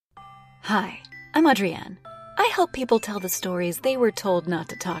Hi, I'm Audrienne. I help people tell the stories they were told not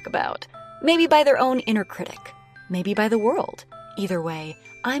to talk about. Maybe by their own inner critic. Maybe by the world. Either way,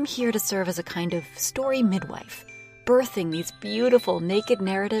 I'm here to serve as a kind of story midwife, birthing these beautiful naked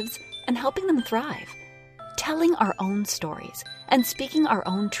narratives and helping them thrive. Telling our own stories and speaking our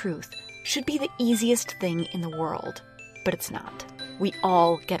own truth should be the easiest thing in the world. But it's not. We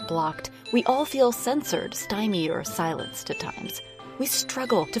all get blocked. We all feel censored, stymied, or silenced at times. We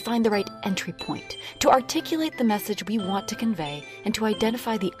struggle to find the right entry point, to articulate the message we want to convey, and to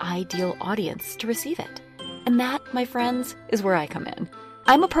identify the ideal audience to receive it. And that, my friends, is where I come in.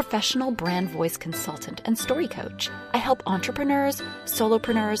 I'm a professional brand voice consultant and story coach. I help entrepreneurs,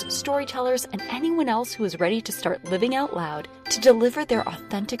 solopreneurs, storytellers, and anyone else who is ready to start living out loud to deliver their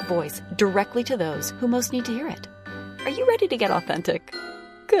authentic voice directly to those who most need to hear it. Are you ready to get authentic?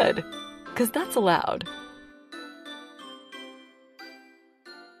 Good, because that's allowed.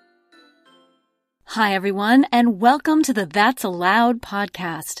 Hi, everyone, and welcome to the That's Allowed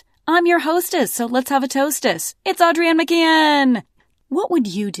podcast. I'm your hostess, so let's have a toastess. It's Audrienne McKeon. What would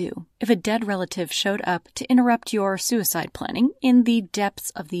you do if a dead relative showed up to interrupt your suicide planning in the depths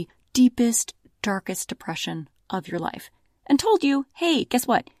of the deepest, darkest depression of your life and told you, hey, guess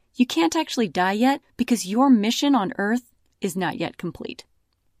what? You can't actually die yet because your mission on Earth is not yet complete.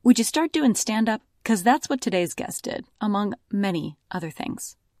 Would you start doing stand-up? Because that's what today's guest did, among many other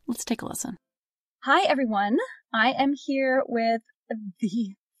things. Let's take a listen. Hi, everyone. I am here with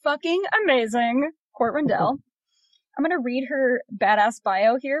the fucking amazing Court Rundell. I'm going to read her badass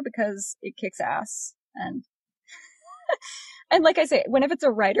bio here because it kicks ass. And and like I say, whenever it's a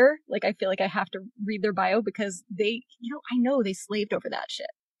writer, like I feel like I have to read their bio because they, I know they slaved over that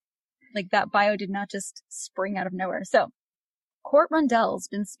shit. Like that bio did not just spring out of nowhere. So Court Rundell's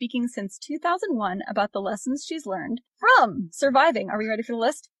been speaking since 2001 about the lessons she's learned from surviving. Are we ready for the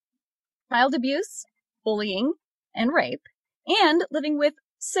list? Child abuse, bullying, and rape, and living with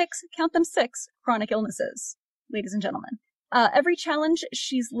six chronic illnesses, ladies and gentlemen. Every challenge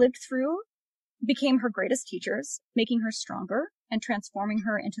she's lived through became her greatest teachers, making her stronger and transforming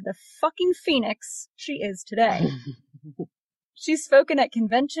her into the fucking phoenix she is today. She's spoken at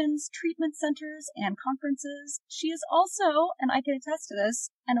conventions, treatment centers, and conferences. She is also, and I can attest to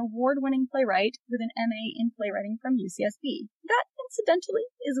this, an award-winning playwright with an MA in playwriting from UCSB. That, incidentally,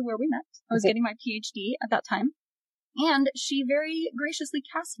 is where we met. I was getting my PhD at that time. And she very graciously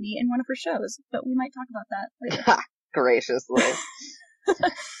cast me in one of her shows, but we might talk about that later. Graciously.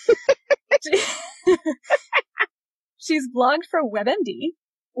 She's blogged for WebMD,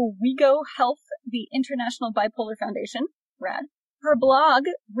 WeGo Health, the International Bipolar Foundation. Rad. Her blog,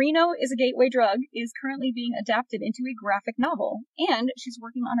 Reno is a Gateway Drug, is currently being adapted into a graphic novel, and she's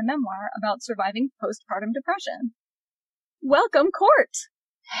working on a memoir about surviving postpartum depression. Welcome, Court!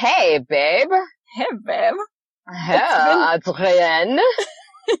 Hey, babe. Hey, babe. Hey, Adrienne.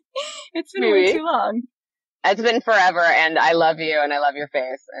 It's been way too long. It's been forever, and I love you, and I love your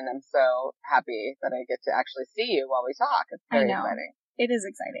face, and I'm so happy that I get to actually see you while we talk. It's very exciting. It is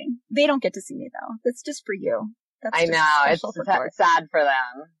exciting. They don't get to see me, though. That's just for you. That's I know. It's sad for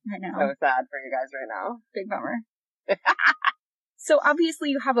them. I know. So sad for you guys right now. Big bummer. So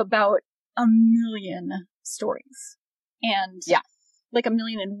obviously you have about 1 million stories. And yes, like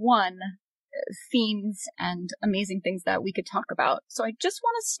 1,000,001 themes and amazing things that we could talk about. So I just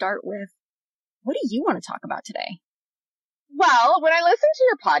want to start with, what do you want to talk about today? Well, when I listened to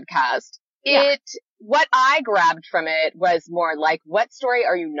your podcast, what I grabbed from it was more like, what story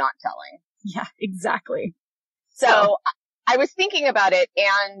are you not telling? Yeah, exactly. So I was thinking about it,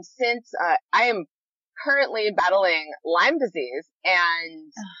 and since I am currently battling Lyme disease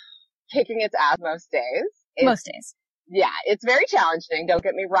and kicking its ass most days. Yeah, it's very challenging, don't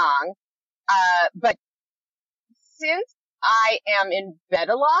get me wrong. But since I am in bed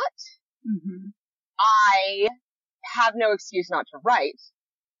a lot, I have no excuse not to write.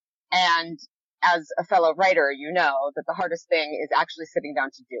 And as a fellow writer, you know that the hardest thing is actually sitting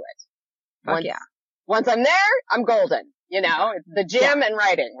down to do it. Once I'm there, I'm golden. It's the gym and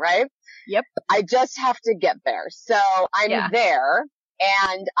writing, right? Yep. I just have to get there. So I'm there,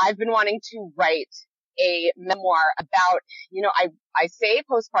 and I've been wanting to write a memoir about, I say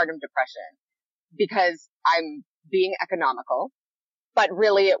postpartum depression because I'm being economical, but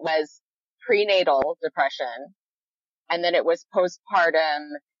really it was prenatal depression, and then it was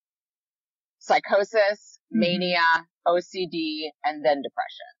postpartum psychosis, mania, OCD, and then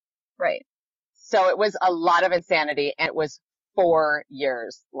depression. Right. So it was a lot of insanity, and it was 4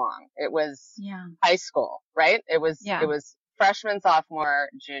 years long. It was high school, right? It was freshman, sophomore,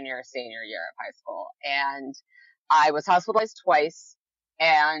 junior, senior year of high school. And I was hospitalized twice,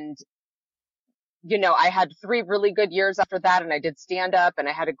 and I had 3 really good years after that, and I did stand up, and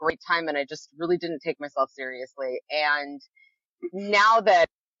I had a great time, and I just really didn't take myself seriously. And now that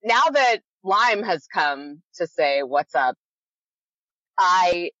Lyme has come to say, what's up,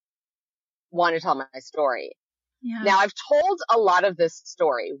 I want to tell my story. Yeah. Now, I've told a lot of this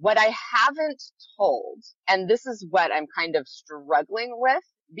story. What I haven't told, and this is what I'm kind of struggling with,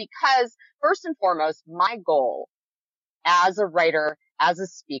 because first and foremost, my goal as a writer, as a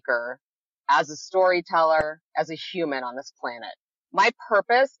speaker, as a storyteller, as a human on this planet, my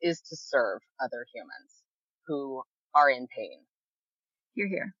purpose is to serve other humans who are in pain. You're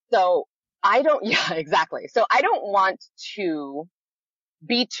here. So yeah, exactly. So I don't want to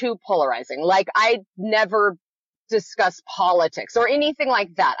be too polarizing. Like, I never discuss politics or anything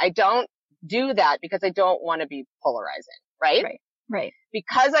like that. I don't do that because I don't want to be polarizing, right? Right.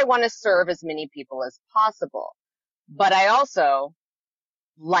 Because I want to serve as many people as possible. But I also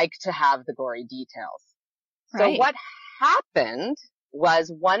like to have the gory details. Right. So what happened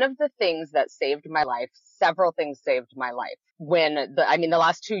was one of the things that saved my life, several things saved my life when the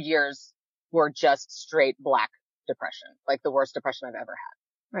last 2 years were just straight black depression, like the worst depression I've ever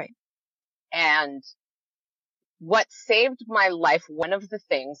had. Right. And what saved my life, one of the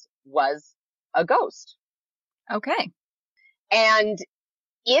things was a ghost. Okay. And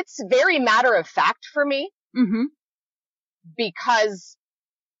it's very matter of fact for me. Mm-hmm. Because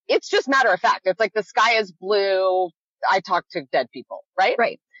it's just matter of fact. It's like the sky is blue. I talk to dead people, right?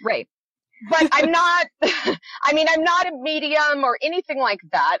 Right. But I'm not, I'm not a medium or anything like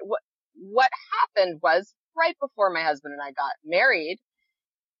that. What happened was right before my husband and I got married,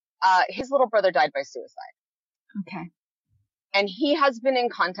 his little brother died by suicide. Okay. And he has been in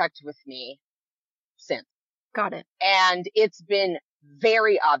contact with me since. Got it. And it's been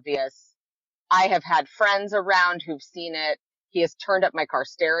very obvious. I have had friends around who've seen it. He has turned up my car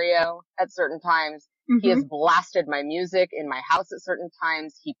stereo at certain times. Mm-hmm. He has blasted my music in my house at certain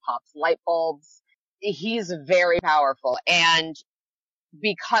times. He pops light bulbs. He's very powerful. And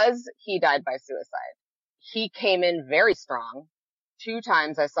because he died by suicide, he came in very strong. 2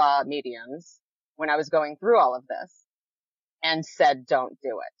 times I saw mediums when I was going through all of this and said, don't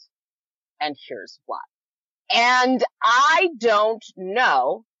do it. And here's why. And I don't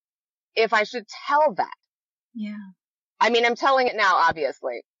know if I should tell that. Yeah. I'm telling it now,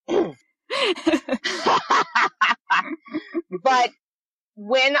 obviously. But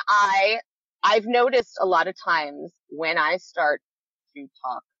when I've noticed a lot of times when I start to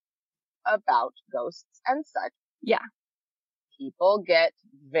talk about ghosts and such. Yeah. People get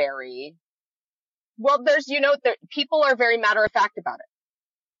very, well, people are very matter of fact about it.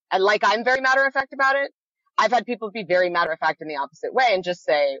 And like I'm very matter of fact about it. I've had people be very matter of fact in the opposite way and just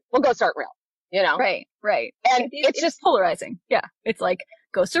say, well, ghosts aren't real, Right. And it's just polarizing. Yeah. It's like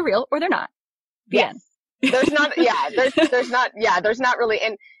ghosts are real or they're not. Yes. There's not, there's not really,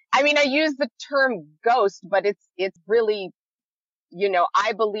 and I use the term ghost, but it's really,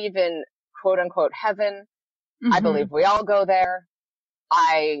 I believe in quote unquote heaven. Mm-hmm. I believe we all go there.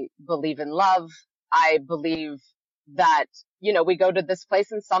 I believe in love. I believe that, we go to this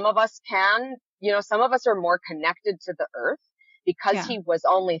place and some of us can, some of us are more connected to the earth because he was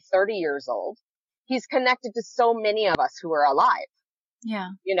only 30 years old. He's connected to so many of us who are alive. Yeah.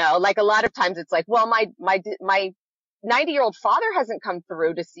 Like a lot of times it's like, well, my 90-year-old father hasn't come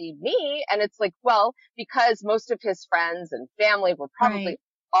through to see me. And it's like, well, because most of his friends and family were probably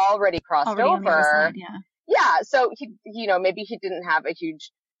already crossed over. On the other side, yeah. Yeah. So he, maybe he didn't have a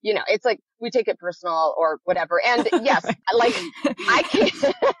huge, it's like we take it personal or whatever. And yes, like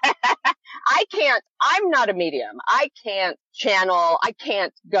I'm not a medium. I can't channel. I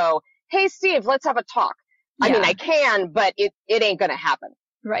can't go, hey, Steve, let's have a talk. Yeah. I can, but it ain't gonna happen.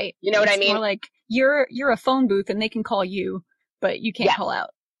 Right. You know what I mean? More like you're a phone booth and they can call you, but you can't call out.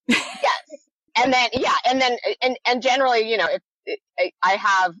 Yes. And then generally, I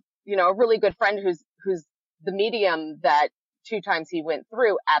have, a really good friend who's the medium that 2 times he went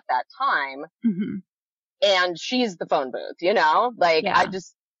through at that time. Mm-hmm. And she's the phone booth, I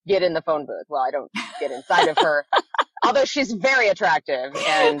just get in the phone booth. Well, I don't get inside of her, although she's very attractive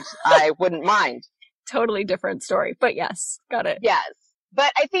and I wouldn't mind. Totally different story, but yes, got it. Yes.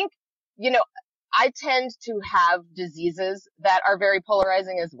 But I think, I tend to have diseases that are very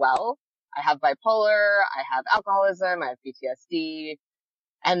polarizing as well. I have bipolar, I have alcoholism, I have PTSD.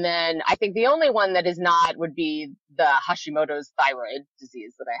 And then I think the only one that is not would be the Hashimoto's thyroid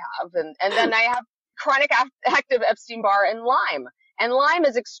disease that I have. And then I have chronic active Epstein-Barr and Lyme. And Lyme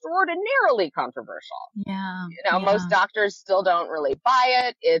is extraordinarily controversial. Yeah. Most doctors still don't really buy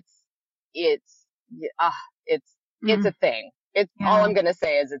it. It's a thing. It's all I'm going to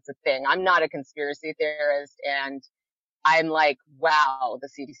say is it's a thing. I'm not a conspiracy theorist, and I'm like, wow, the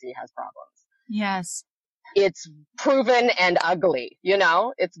CDC has problems. Yes. It's proven and ugly,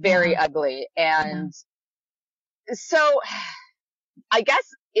 it's very ugly. And so I guess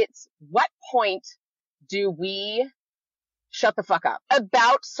it's what point do we shut the fuck up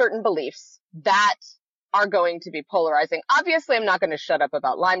about certain beliefs that are going to be polarizing? Obviously, I'm not going to shut up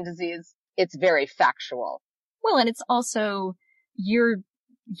about Lyme disease. It's very factual. Well, and it's also your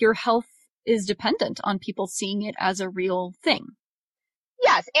health is dependent on people seeing it as a real thing.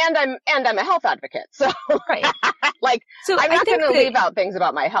 Yes, and I'm a health advocate, so right. So I'm not going to leave out things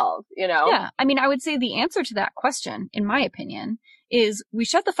about my health, Yeah, I mean, I would say the answer to that question, in my opinion, is we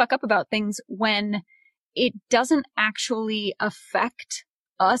shut the fuck up about things when it doesn't actually affect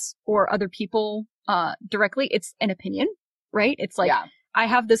us or other people directly. It's an opinion, right? It's like, I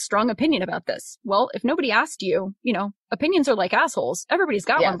have this strong opinion about this. Well, if nobody asked you, opinions are like assholes. Everybody's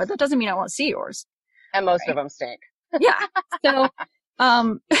got one, but that doesn't mean I want to see yours. And most of them stink. Yeah.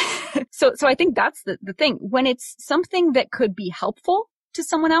 So, so I think that's the thing. When it's something that could be helpful to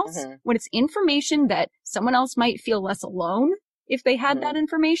someone else, when it's information that someone else might feel less alone if they had that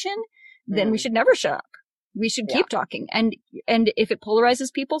information, then we should never shut up. We should keep talking. And if it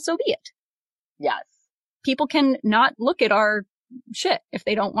polarizes people, so be it. Yes. People can not look at our shit if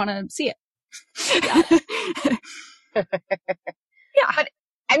they don't want to see it. Yeah. But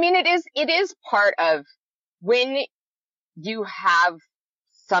I mean, it is part of when you have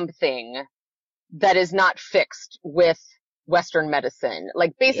something that is not fixed with Western medicine.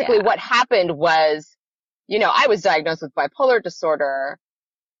 Like basically what happened was, I was diagnosed with bipolar disorder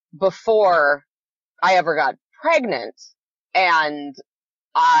before I ever got pregnant, and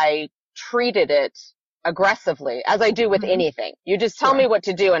I treated it aggressively, as I do with anything. You just tell me what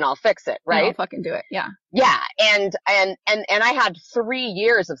to do and I'll fix it, right? I'll fucking do it. Yeah. Yeah. And I had 3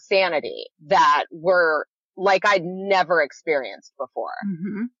 years of sanity that were like I'd never experienced before.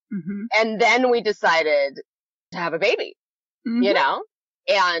 And then we decided to have a baby,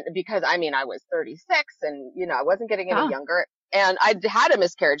 and because I was 36 and, I wasn't getting any younger, and I'd had a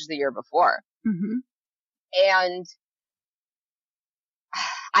miscarriage the year before. And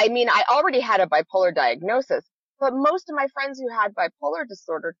I already had a bipolar diagnosis, but most of my friends who had bipolar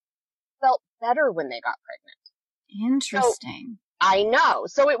disorder felt better when they got pregnant. Interesting. So, I know.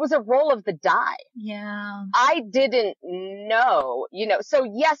 So it was a roll of the die. Yeah. I didn't know, so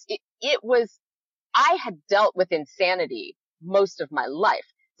yes, it was, I had dealt with insanity most of my life.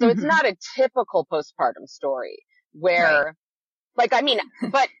 So it's not a typical postpartum story where, but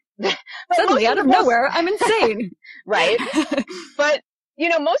suddenly out of nowhere, I'm insane. Right. But,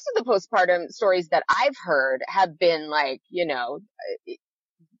 most of the postpartum stories that I've heard have been like,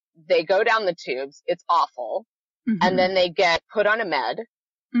 they go down the tubes, it's awful, and then they get put on a med,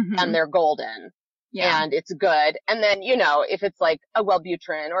 and they're golden, and it's good. And then, if it's like a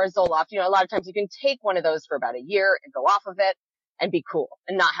Wellbutrin or a Zoloft, a lot of times you can take one of those for about a year and go off of it and be cool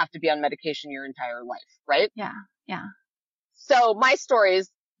and not have to be on medication your entire life, right? Yeah, yeah. So my story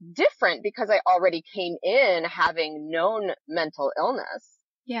is different because I already came in having known mental illness.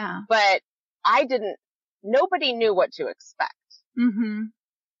 Yeah. But nobody knew what to expect.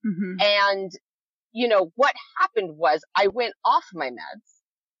 And, what happened was I went off my meds,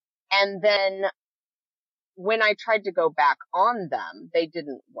 and then when I tried to go back on them, they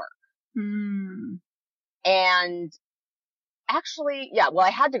didn't work. And actually,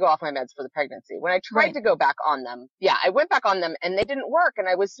 I had to go off my meds for the pregnancy. When I tried to go back on them, I went back on them and they didn't work, and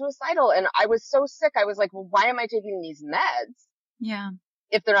I was suicidal and I was so sick. I was like, well, why am I taking these meds? Yeah.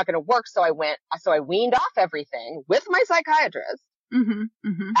 If they're not going to work. So I weaned off everything with my psychiatrist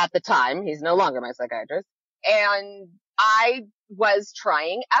at the time. He's no longer my psychiatrist. And I was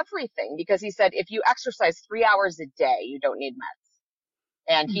trying everything because he said, if you exercise 3 hours a day, you don't need meds.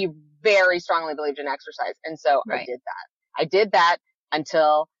 And he very strongly believed in exercise. And so I did that. I did that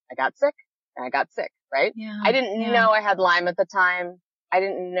until I got sick, and I got sick, right? Yeah. I didn't know I had Lyme at the time. I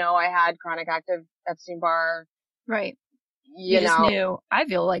didn't know I had chronic active Epstein-Barr. Right. You just knew I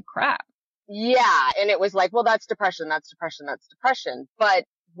feel like crap. Yeah. And it was like, well, that's depression. But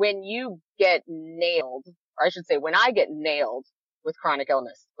when you get nailed, or I should say, when I get nailed with chronic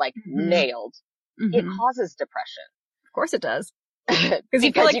illness, like nailed, it causes depression. Of course it does. Because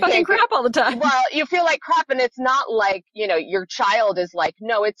you feel like fucking crap all the time. Well, you feel like crap, and it's not like, your child is like,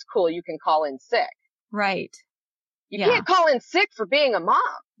 no, it's cool, you can call in sick. Right. You can't call in sick for being a mom.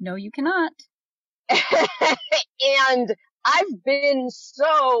 No, you cannot. And I've been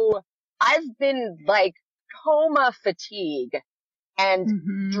like coma fatigue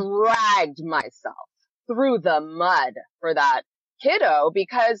and dragged myself through the mud for that kiddo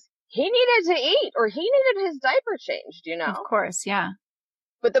because he needed to eat or he needed his diaper changed, you know? Of course, yeah.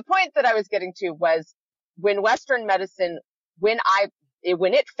 But the point that I was getting to was when Western medicine, when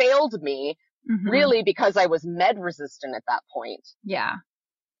it failed me, really because I was med resistant at that point. Yeah.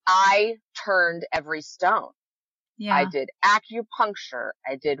 I turned every stone. Yeah. I did acupuncture.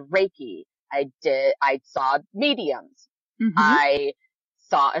 I did Reiki. I saw mediums. I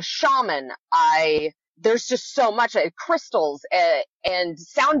saw a shaman. There's just so much, crystals and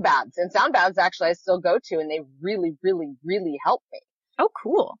sound baths. And sound baths actually I still go to and they really, really, really help me. Oh,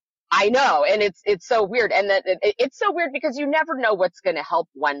 cool. I know. And it's so weird. And that it's so weird because you never know what's going to help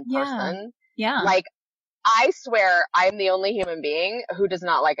one person. Yeah. Like, I swear I'm the only human being who does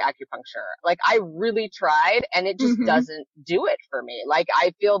not like acupuncture. Like, I really tried and it just doesn't do it for me. Like,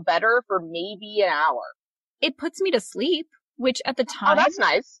 I feel better for maybe an hour. It puts me to sleep, which at the time. Oh, that's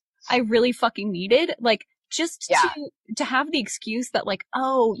nice. I really fucking needed. Like, just to have the excuse that like,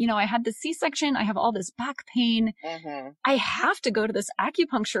 oh, you know, I had the C-section, I have all this back pain. I have to go to this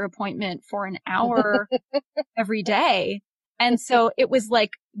acupuncture appointment for an hour every day. And so it was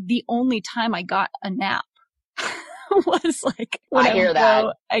like the only time I got a nap was like when I would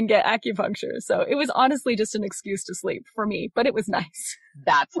go and get acupuncture. So it was honestly just an excuse to sleep for me, but it was nice.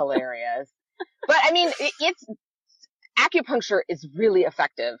 That's hilarious. But I mean, acupuncture is really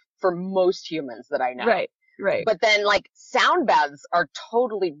effective for most humans that I know. Right. But then like sound baths are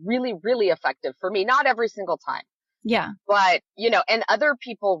totally really, really effective for me. Not every single time. Yeah. But, you know, and other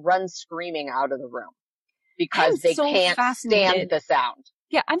people run screaming out of the room because they can't stand the sound.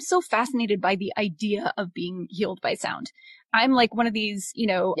 Yeah, I'm so fascinated by the idea of being healed by sound. I'm like one of these, you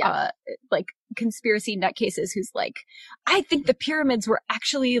know, like conspiracy nutcases who's like, I think the pyramids were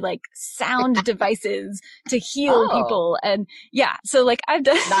actually like sound devices to heal people. And yeah, so like I've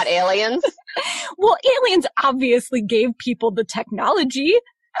done. Not aliens? Well, aliens obviously gave people the technology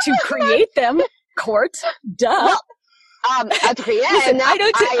to create them. Court, duh. Well, Adrienne, listen, I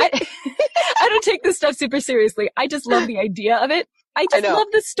don't take this stuff super seriously. I just love the idea of it. I just love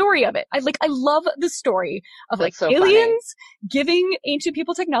the story of it. I love the story of like aliens giving ancient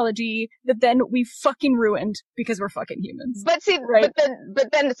people technology that then we fucking ruined because we're fucking humans. But see, right? but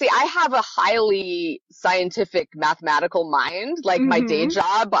then see, I have a highly scientific mathematical mind. Like my day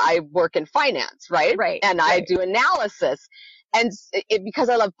job, I work in finance, right? Right. And I do analysis and because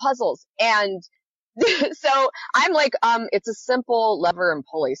I love puzzles. And so I'm like, it's a simple lever and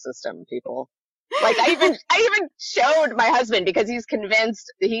pulley system, people. Like I even showed my husband because he's convinced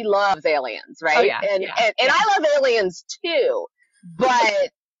he loves aliens, right? Oh, yeah, and I love aliens too,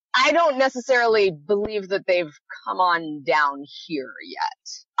 but I don't necessarily believe that they've come on down here yet.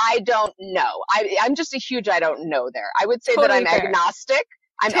 I don't know. I'm just a huge I don't know there. I would say that I'm agnostic.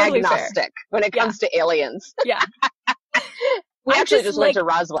 I'm agnostic when it comes to aliens. Yeah. We actually just went to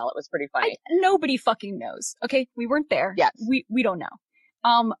Roswell. It was pretty funny. Nobody fucking knows. Okay. We weren't there. Yes. We don't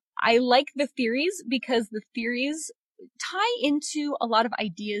know. I like the theories because the theories tie into a lot of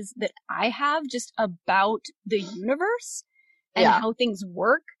ideas that I have just about the universe and how things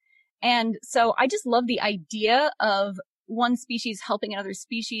work. And so I just love the idea of one species helping another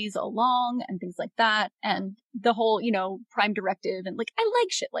species along and things like that. And the whole, you know, prime directive and like, I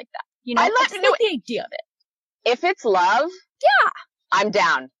like shit like that. You know, I like the idea of it. If it's love, I'm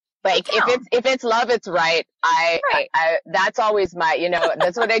down. Like if it's love, it's right. That's always my, you know,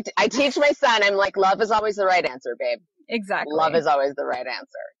 that's what I teach my son. I'm like, love is always the right answer, babe. Exactly. Love is always the right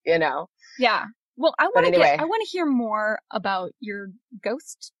answer, you know? Yeah. Well, I want to hear more about your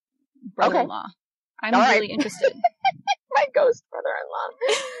ghost brother-in-law. Okay. I'm really interested. My ghost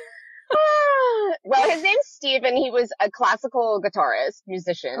brother-in-law. Well, his name's Steven. He was a classical guitarist,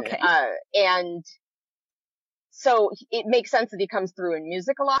 musician. Okay. And so it makes sense that he comes through in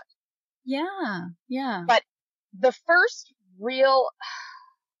music a lot. Yeah. But the first we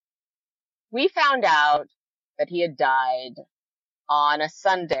found out that he had died on a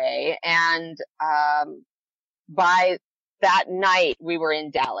Sunday. And, by that night we were in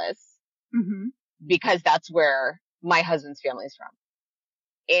Dallas because that's where my husband's family is from.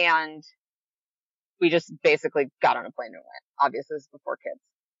 And we just basically got on a plane and went. Obviously, this was before kids.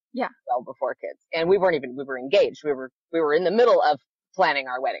 Yeah. Well, before kids. And we were engaged. We were in the middle of planning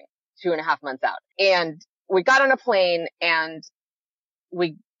our wedding 2.5 months out. And we got on a plane and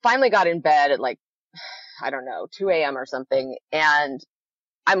we finally got in bed at like, I don't know, 2 a.m. or something. And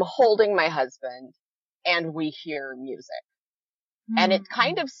I'm holding my husband and we hear music. And it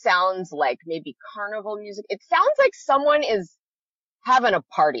kind of sounds like maybe carnival music. It sounds like someone is having a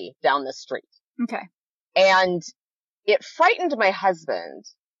party down the street. Okay. And it frightened my husband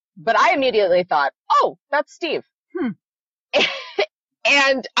But I immediately thought, oh, that's Steve.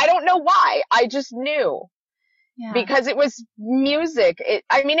 And I don't know why. I just knew. Yeah. Because it was music.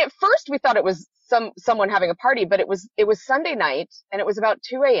 At first we thought it was someone having a party, but it was Sunday night, and it was about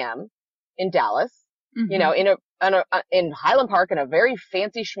 2 a.m. in Dallas, you know, in Highland Park, in a very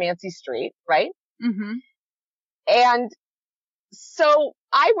fancy schmancy street, right? Mm-hmm. And so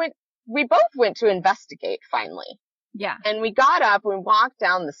we both went to investigate finally. Yeah. And we got up, we walked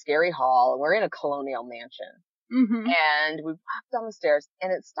down the scary hall, and we're in a colonial mansion. Mm-hmm. And we walked down the stairs,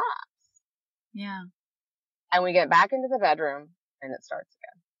 and it stops. Yeah. And we get back into the bedroom, and it starts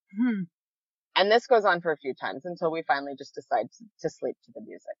again. And this goes on for a few times until we finally just decide to sleep to the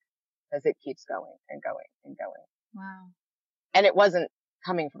music, because it keeps going and going and going. Wow. And it wasn't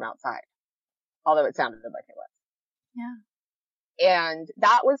coming from outside, although it sounded like it was. Yeah. And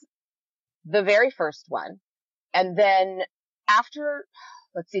that was the very first one. And then after,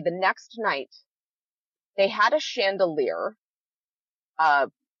 the next night, they had a chandelier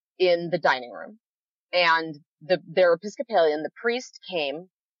in the dining room, and their Episcopalian, the priest, came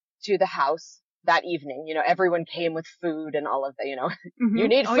to the house that evening. You know, everyone came with food and all of that, you know. Mm-hmm. You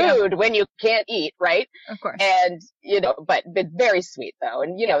need food when you can't eat, right? Of course. And, you know, but very sweet though.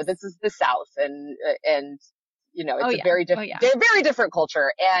 And, you know, this is the South, and, you know, it's a very different, very different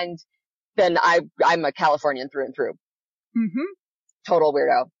culture. And then I'm a Californian through and through. Mm-hmm. Total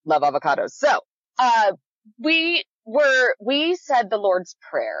weirdo. Love avocados. So, we said the Lord's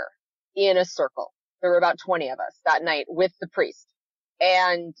Prayer in a circle. There were about 20 of us that night with the priest.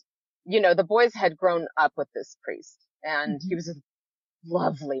 And, you know, the boys had grown up with this priest, and he was a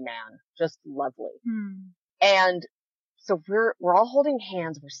lovely man, just lovely. And so we're all holding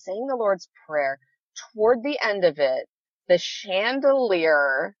hands. We're saying the Lord's Prayer. Toward the end of it, the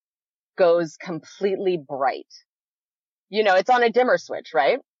chandelier goes completely bright. You know, it's on a dimmer switch,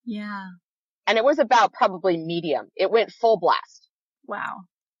 right? Yeah. And it was about probably medium. It went full blast. Wow.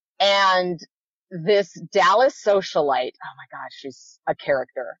 And this Dallas socialite, oh my gosh, she's a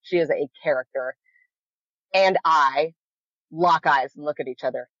character. She is a character. And I lock eyes and look at each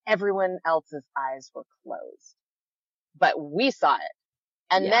other. Everyone else's eyes were closed, but we saw it.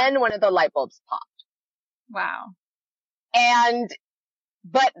 And then one of the light bulbs popped. Wow.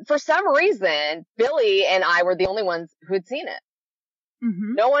 But for some reason, Billy and I were the only ones who had seen it.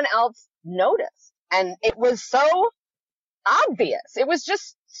 Mm-hmm. No one else noticed. And it was so obvious. It was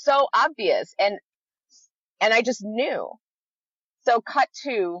just so obvious. And I just knew. So cut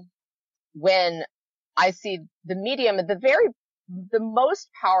to when I see the medium, the most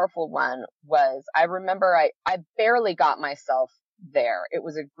powerful one was, I remember I barely got myself there. It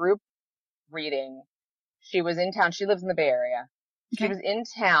was a group reading. She was in town. She lives in the Bay Area. Okay. She was in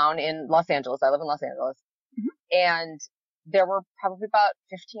town in Los Angeles. I live in Los Angeles. Mm-hmm. And there were probably about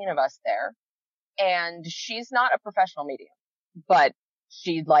 15 of us there. And she's not a professional medium, but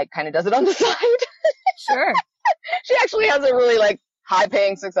she kind of does it on the side. Sure. She actually has a really high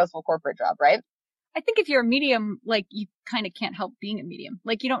paying, successful corporate job, right? I think if you're a medium, you kind of can't help being a medium.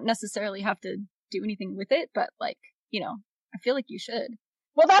 You don't necessarily have to do anything with it, but you know, I feel like you should.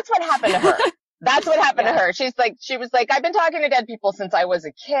 Well, that's what happened to her. That's what happened to her. She was like, I've been talking to dead people since I was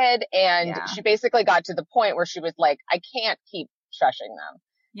a kid. And she basically got to the point where she was like, I can't keep shushing them.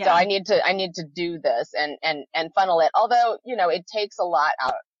 Yeah. So I need to do this and funnel it. Although, you know, it takes a lot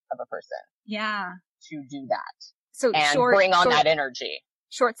out of a person. Yeah. To do that. So and bring on that energy.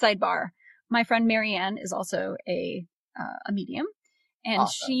 Short sidebar. My friend Marianne is also a medium, and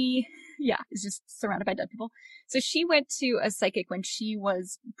awesome. She is just surrounded by dead people. So she went to a psychic when she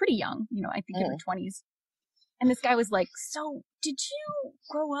was pretty young, you know, I think in her 20s. And this guy was like, so did you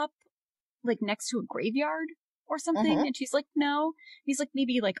grow up next to a graveyard or something? Mm-hmm. And she's like, no. He's like,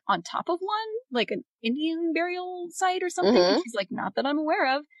 maybe on top of one, an Indian burial site or something. Mm-hmm. And she's like, not that I'm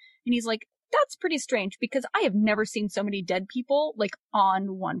aware of. And he's like, that's pretty strange because I have never seen so many dead people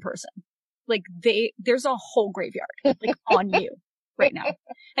on one person. There's a whole graveyard on you right now.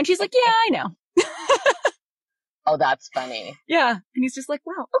 And she's like, yeah, I know. Oh, that's funny. Yeah. And he's just like,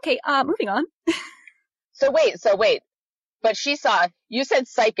 wow. Okay. Moving on. So wait. But you said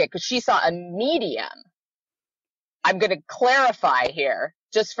psychic because she saw a medium. I'm going to clarify here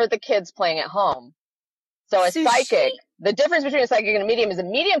just for the kids playing at home. So a psychic, the difference between a psychic and a medium is a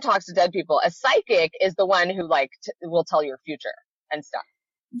medium talks to dead people. A psychic is the one who will tell your future and stuff.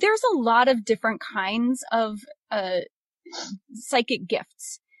 There's a lot of different kinds of psychic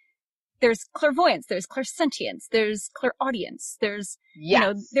gifts. There's clairvoyance, there's clairsentience, there's clairaudience, there's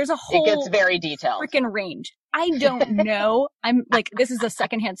there's a whole it gets very detailed freaking range. I don't know. I'm this is a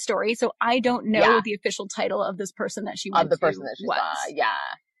secondhand story, so I don't know the official title of this person that she went to. Of the person that she saw, yeah.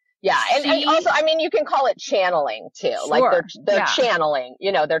 Yeah. And also, I mean, you can call it channeling too. Sure. Like they're channeling,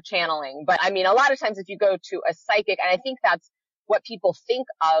 they're channeling. But I mean, a lot of times if you go to a psychic, and I think that's what people think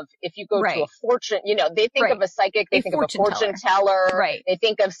of if you go to a fortune, they think of a psychic, they think of a fortune teller. Right. They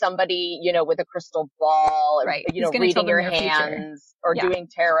think of somebody, with a crystal ball, reading your hands or doing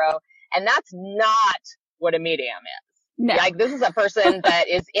tarot. And that's not what a medium is. No. Like, this is a person that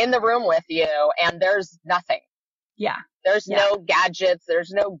is in the room with you and there's nothing. Yeah. There's no gadgets.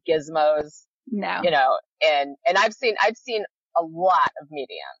 There's no gizmos. No. And I've seen a lot of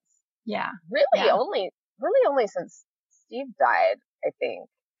mediums. Yeah. Really only since Steve died, I think.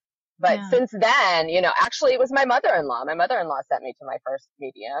 But since then, actually it was my mother-in-law. My mother-in-law sent me to my first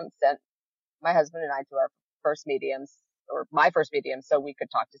medium, sent my husband and I to our first mediums, or my first medium, so we could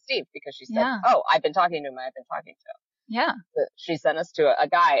talk to Steve, because she said, oh, I've been talking to him. Yeah. She sent us to a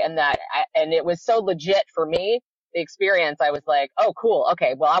guy, and it was so legit for me, the experience. I was like, oh, cool.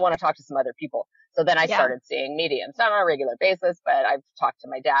 Okay. Well, I want to talk to some other people. So then I started seeing mediums, not on a regular basis, but I've talked to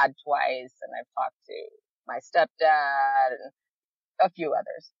my dad twice, and I've talked to my stepdad and a few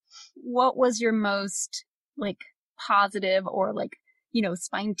others. What was your most positive or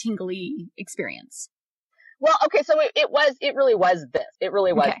spine tingly experience? Well, okay. So it really was this. It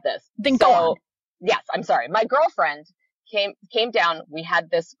really was this. Then go on. Yes, I'm sorry. My girlfriend came down. We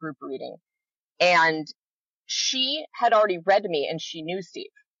had this group reading, and she had already read me, and she knew Steve.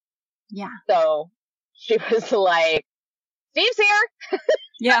 Yeah. So she was like, Steve's here.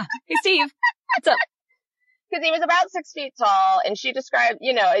 Yeah. Hey, Steve. What's up? Because he was about 6 feet tall, and she described,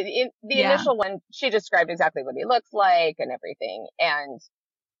 the initial one, she described exactly what he looks like and everything. And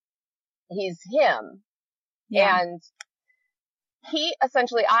he's him. Yeah. And he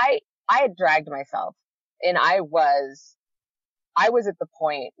essentially, I had dragged myself, and I was at the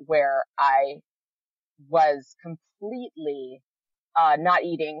point where I was completely not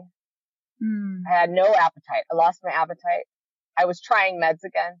eating. I had no appetite. I lost my appetite. I was trying meds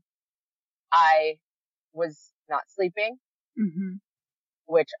again. I was not sleeping,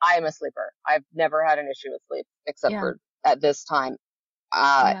 which I am a sleeper. I've never had an issue with sleep except for at this time.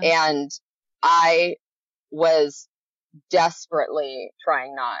 And I was desperately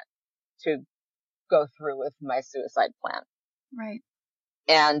trying not to go through with my suicide plan. Right.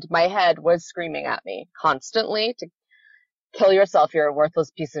 And my head was screaming at me constantly to kill yourself. You're a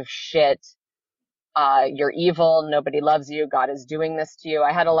worthless piece of shit. You're evil. Nobody loves you. God is doing this to you.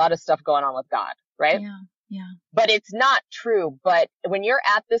 I had a lot of stuff going on with God, right? Yeah. Yeah. But it's not true. But when you're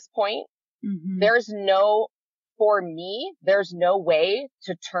at this point, there's no way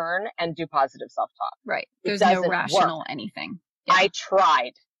to turn and do positive self-talk. Right. There's no rational anything. Yeah. I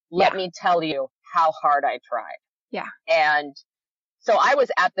tried. Let me tell you how hard I tried. Yeah. And so I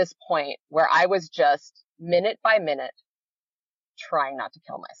was at this point where I was just minute by minute trying not to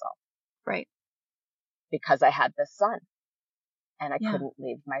kill myself. Right. Because I had this son, and I couldn't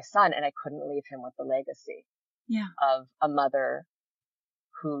leave my son, and I couldn't leave him with the legacy of a mother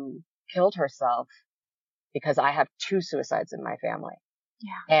who killed herself, because I have 2 suicides in my family.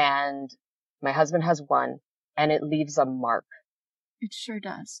 Yeah. And my husband has 1, and it leaves a mark. It sure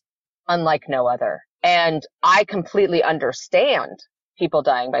does. Unlike no other. And I completely understand people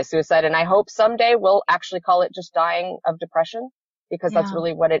dying by suicide, and I hope someday we'll actually call it just dying of depression, because that's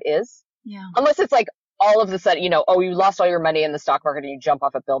really what it is. Yeah. Unless it's like all of a sudden, you lost all your money in the stock market and you jump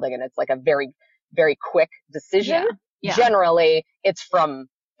off a building, and it's like a very, very quick decision. Yeah. Generally, it's from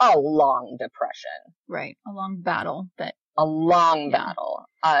a long depression. Right. A long battle. A long battle.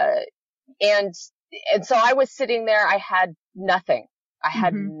 And so I was sitting there. I had nothing. I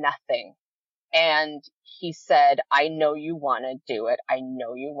had nothing. And he said, I know you want to do it. I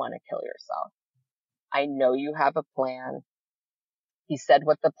know you want to kill yourself. I know you have a plan. He said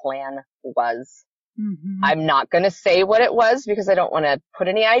what the plan was. I'm not going to say what it was, because I don't want to put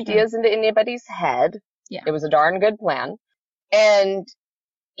any ideas into anybody's head. Yeah. It was a darn good plan. And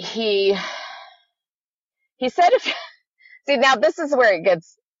he said, see, now this is where it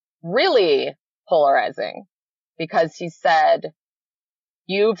gets really polarizing, because he said,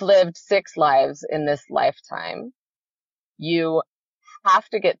 you've lived 6 lives in this lifetime. You have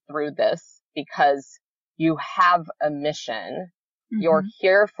to get through this because you have a mission. You're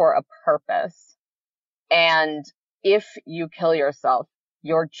here for a purpose. And if you kill yourself,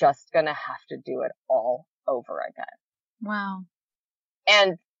 you're just going to have to do it all over again. Wow.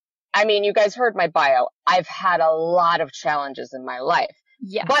 And I mean, you guys heard my bio. I've had a lot of challenges in my life.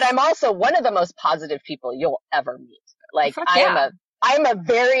 Yes. But I'm also one of the most positive people you'll ever meet. Like, I'm a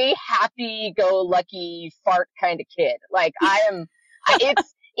very happy-go-lucky fart kind of kid. Like,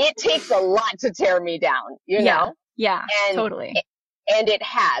 it takes a lot to tear me down, you know? Yeah, and totally. And it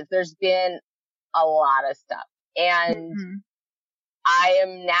has. There's been a lot of stuff. And I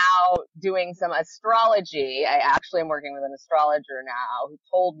am now doing some astrology. I actually am working with an astrologer now who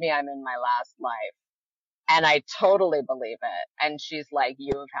told me I'm in my last life. And I totally believe it. And she's like,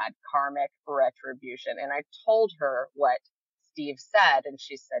 you have had karmic retribution. And I told her what Steve said. And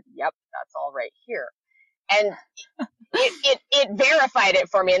she said, yep, that's all right here. And it verified it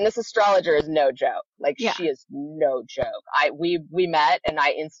for me. And this astrologer is no joke. Like, she is no joke. We met and I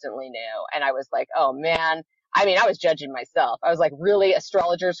instantly knew. And I was like, oh man. I mean, I was judging myself. I was like, really,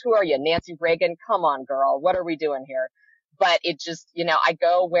 astrologers? Who are you? Nancy Reagan? Come on, girl. What are we doing here? But it just, I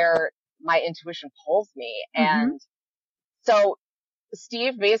go where my intuition pulls me. And so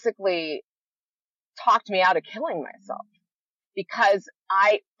Steve basically talked me out of killing myself because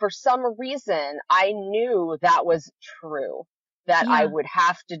for some reason, I knew that was true, that I would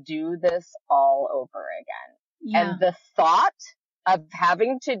have to do this all over again. Yeah. And the thought of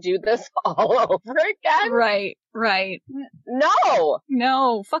having to do this all over again. Right.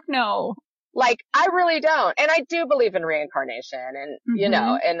 No, fuck no. Like, I really don't. And I do believe in reincarnation and,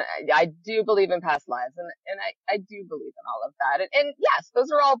 and I do believe in past lives and I do believe in all of that. And yes, those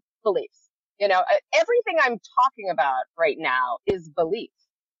are all beliefs. Everything I'm talking about right now is belief.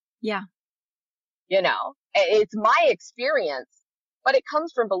 Yeah. It's my experience, but it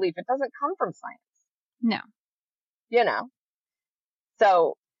comes from belief. It doesn't come from science. No.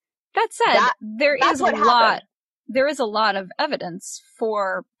 So that said, there is a lot of evidence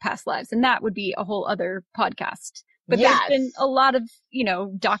for past lives, and that would be a whole other podcast. But there's been a lot of,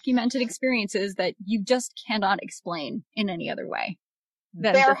 documented experiences that you just cannot explain in any other way.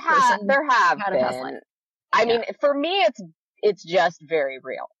 There have been. I mean, for me, it's just very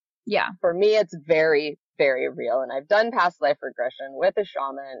real. Yeah. For me, it's very, very real. And I've done past life regression with a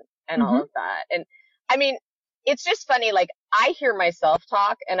shaman and all of that. And I mean, it's just funny. Like, I hear myself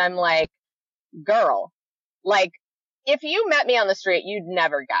talk and I'm like, girl, like, if you met me on the street, you'd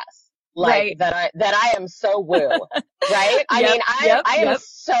never guess. Like, that I am so woo. Right? I mean, I am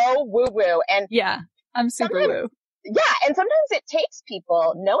so woo woo. And I'm super woo. Yeah. And sometimes it takes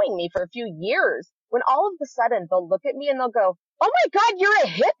people knowing me for a few years when all of a sudden they'll look at me and they'll go, oh my God, you're a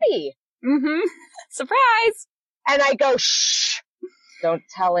hippie. Surprise. And I go, shh, don't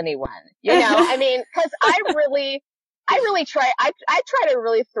tell anyone. I mean, cause I really try, I try to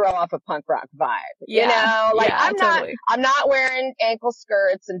really throw off a punk rock vibe, I'm not wearing ankle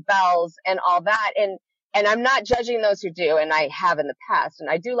skirts and bells and all that. And I'm not judging those who do. And I have in the past, and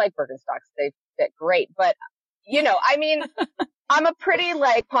I do like Birkenstocks. They fit great, but I mean, I'm a pretty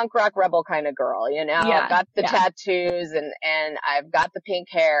like punk rock rebel kind of girl, I've got the tattoos and I've got the pink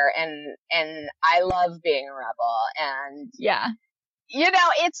hair and I love being a rebel and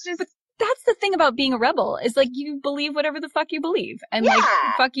it's just, that's the thing about being a rebel is like you believe whatever the fuck you believe and like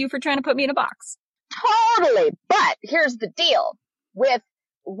fuck you for trying to put me in a box. Totally. But here's the deal with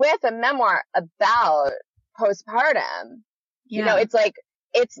a memoir about postpartum,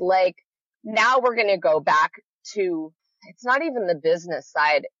 it's like now we're going to go back to, it's not even the business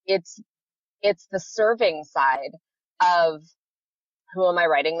side. It's the serving side of who am I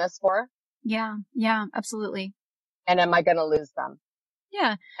writing this for? Yeah, absolutely. And am I going to lose them?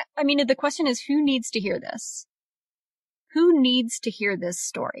 Yeah. I mean, the question is, who needs to hear this? Who needs to hear this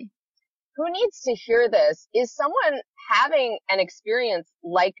story? Who needs to hear this is someone having an experience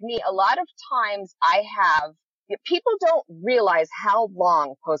like me. A lot of times people don't realize how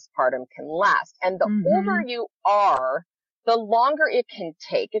long postpartum can last. And the older you are, the longer it can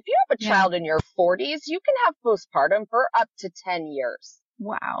take. If you have a child in your 40s, you can have postpartum for up to 10 years.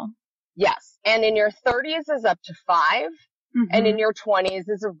 Wow. Yes. And in your 30s is up to 5. And in your 20s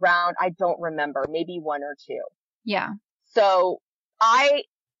is around, I don't remember, maybe 1 or 2. Yeah. So I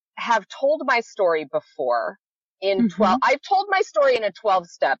have told my story before in I've told my story in a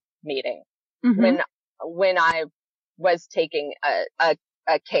 12-step meeting when I was taking a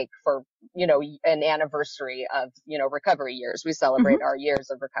cake for, an anniversary of, recovery years. We celebrate our years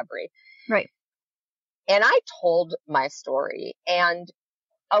of recovery. Right. And I told my story and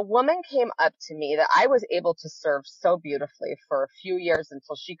a woman came up to me that I was able to serve so beautifully for a few years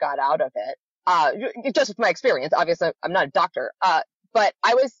until she got out of it. Just with my experience, obviously I'm not a doctor. But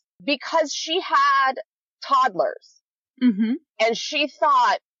because she had toddlers and she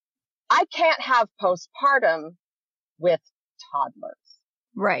thought, I can't have postpartum with toddlers.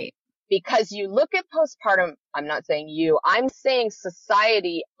 Right. Because you look at postpartum, I'm not saying you, I'm saying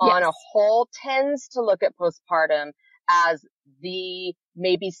society on a whole tends to look at postpartum as the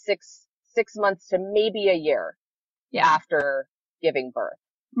maybe six months to maybe a year after giving birth.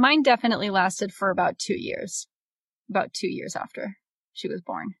 Mine definitely lasted for about 2 years. About 2 years after. she was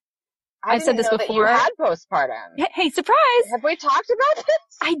born. I've said this before. That you had postpartum. Hey, surprise! Have we talked about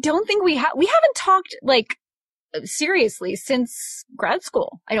this? I don't think we have. We haven't talked like seriously since grad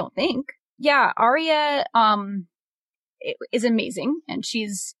school. I don't think. Yeah, Aria is amazing, and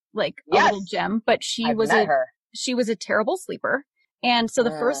she's like a little gem. But she was a terrible sleeper, and so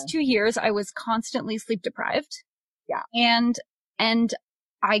the first 2 years I was constantly sleep deprived. Yeah, and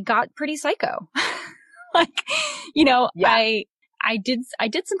I got pretty psycho. Like, you know, I did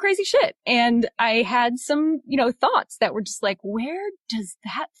some crazy shit, and I had some, you know, thoughts that were just like, where does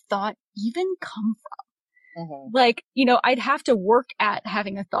that thought even come from? Mm-hmm. Like, you know, I'd have to work at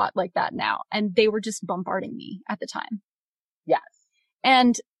having a thought like that now, and they were just bombarding me at the time. Yes.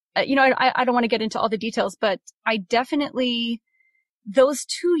 And, you know, I don't want to get into all the details, but I definitely, those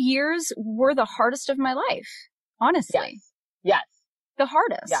 2 years were the hardest of my life, honestly. Yes. The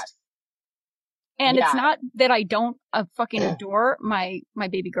hardest. Yes. And it's not that I don't fucking adore my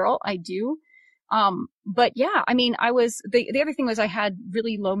baby girl. I do. But yeah, I mean, the other thing was I had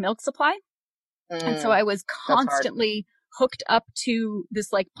really low milk supply. And so I was constantly hooked up to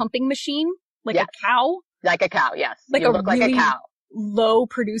this like pumping machine, like a cow. Like a cow, yes. Like you look really like a cow. Low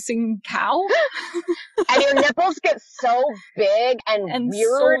producing cow. And your nipples get so big and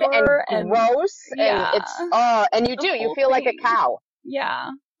weird and gross. And it's, and you do, you feel like a cow.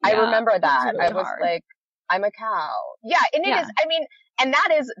 Yeah. I remember that. Really I was hard. Like, I'm a cow. Yeah. And it is, I mean, and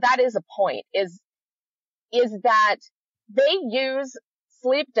that is a point is that they use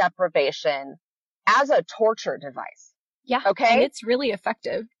sleep deprivation as a torture device. Yeah. Okay. And it's really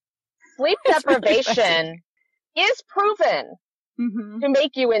effective. Sleep deprivation is proven to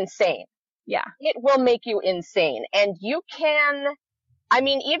make you insane. Yeah. It will make you insane. And you can, I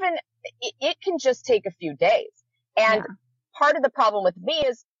mean, even it can just take a few days. And part of the problem with me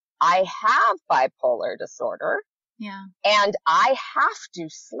is I have bipolar disorder. Yeah. And I have to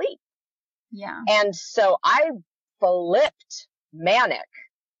sleep. Yeah. And so I flipped manic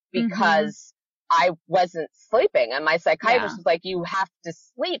because I wasn't sleeping. And my psychiatrist was like, you have to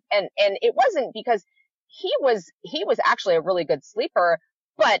sleep. And it wasn't because he was actually a really good sleeper,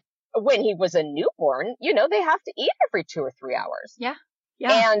 but when he was a newborn, you know, they have to eat every 2 or 3 hours. Yeah.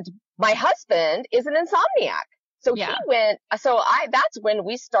 Yeah. And my husband is an insomniac. So that's when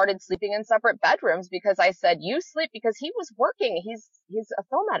we started sleeping in separate bedrooms because I said, you sleep, because he was working. He's a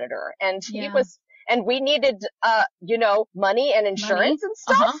film editor and and we needed, you know, money and insurance and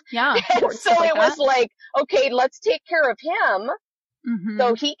stuff. Yeah. And so it was like, okay, let's take care of him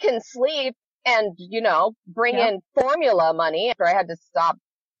so he can sleep and, you know, bring in formula money after I had to stop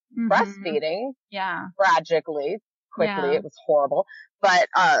breastfeeding. Yeah. Tragically, quickly. It was horrible. But,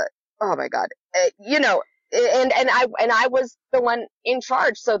 oh my God, you know, and I was the one in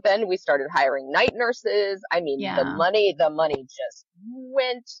charge. So then we started hiring night nurses. I mean, the money just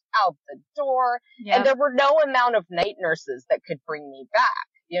went out the door and there were no amount of night nurses that could bring me back,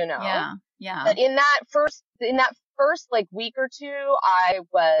 you know? Yeah. Yeah. But in that first like week or two, I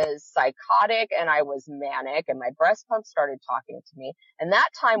was psychotic and I was manic and my breast pump started talking to me. And that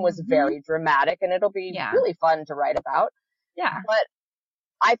time was very dramatic and it'll be really fun to write about. Yeah. But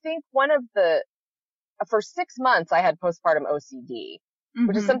I think for 6 months, I had postpartum OCD,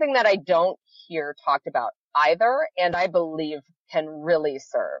 which is something that I don't hear talked about either. And I believe can really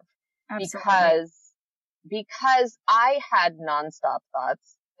serve because I had nonstop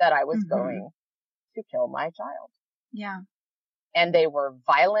thoughts that I was going to kill my child. Yeah. And they were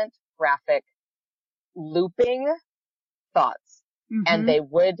violent, graphic, looping thoughts and they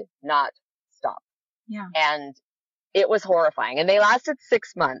would not stop. Yeah. And it was horrifying and they lasted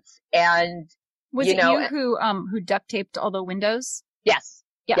 6 months and was it you who duct taped all the windows? Yes.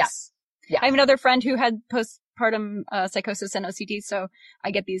 Yes. I have another friend who had postpartum psychosis and OCD, so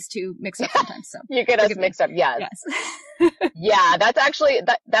I get these two mixed up sometimes. So you get us mixed up, yes. Yeah, that's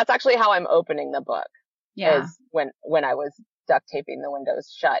actually how I'm opening the book. Yeah. Is when I was duct taping the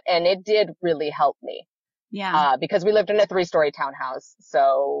windows shut, and it did really help me. Yeah. Because we lived in a 3-story townhouse,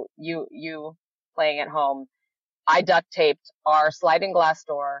 so you playing at home, I duct taped our sliding glass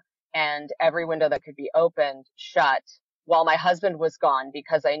door and every window that could be opened shut while my husband was gone,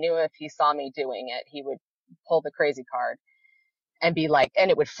 because I knew if he saw me doing it, he would pull the crazy card and be like, and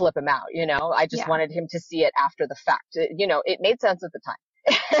it would flip him out, you know? I just wanted him to see it after the fact. You know, it made sense at the time.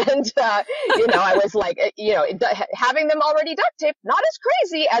 And, you know, I was like, you know, having them already duct taped, not as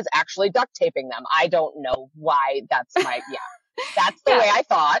crazy as actually duct taping them. I don't know why that's that's the way I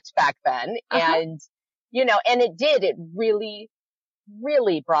thought back then. And, you know, and it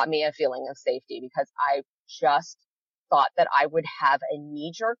really brought me a feeling of safety because I just thought that I would have a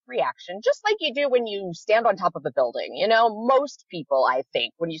knee-jerk reaction, just like you do when you stand on top of a building. You know, most people, I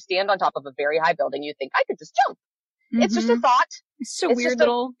think, when you stand on top of a very high building, you think, I could just jump. Mm-hmm. It's just a thought. It's just a weird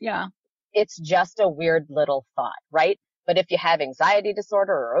little, yeah. It's just a weird little thought, right? But if you have anxiety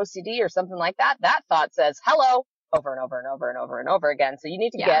disorder or OCD or something like that, that thought says hello over and over and over and over and over again. So you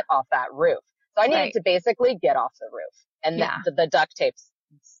need to get off that roof. So I needed to basically get off the roof. And the duct tapes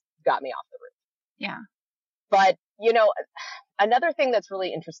got me off the roof. Yeah. But, you know, another thing that's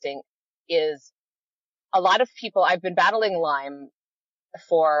really interesting is a lot of people, I've been battling Lyme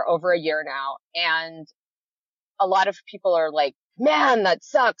for over a year now, and a lot of people are like, man, that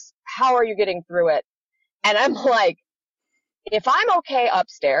sucks. How are you getting through it? And I'm like, if I'm okay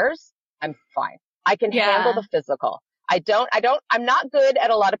upstairs, I'm fine. I can handle the physical. I'm not good at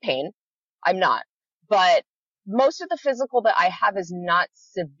a lot of pain. I'm not. But most of the physical that I have is not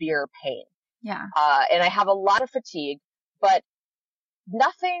severe pain. Yeah. And I have a lot of fatigue, but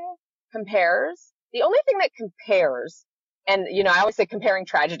nothing compares. The only thing that compares, and, you know, I always say comparing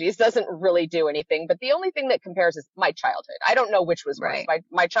tragedies doesn't really do anything, but the only thing that compares is my childhood. I don't know which was worse.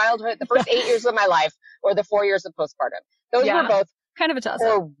 My childhood, the first 8 years of my life, or the 4 years of postpartum. Those were both kind of a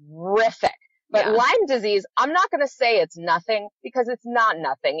toss-up. Horrific. But Lyme disease, I'm not going to say it's nothing, because it's not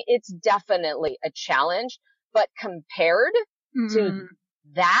nothing. It's definitely a challenge. But compared to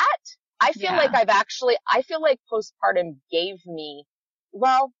that, I feel like I feel like postpartum gave me,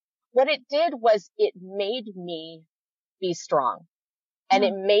 well, what it did was it made me be strong, and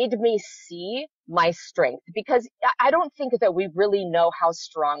it made me see my strength, because I don't think that we really know how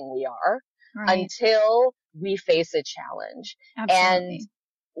strong we are until we face a challenge. Absolutely. And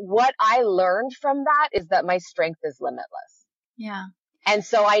what I learned from that is that my strength is limitless. Yeah. And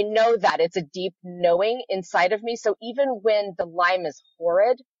so I know that it's a deep knowing inside of me. So even when the Lyme is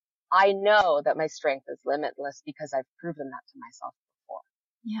horrid, I know that my strength is limitless, because I've proven that to myself before.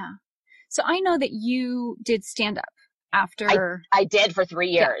 Yeah. So I know that you did stand up after. I did for 3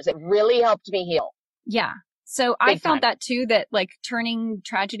 years. It really helped me heal. Yeah. So I found that too, that like turning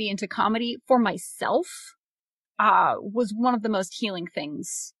tragedy into comedy for myself, was one of the most healing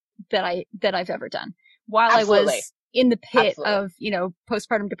things that I've ever done. While I was in the pit of, you know,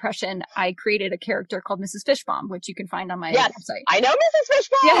 postpartum depression, I created a character called Mrs. Fishbomb, which you can find on my website. I know Mrs.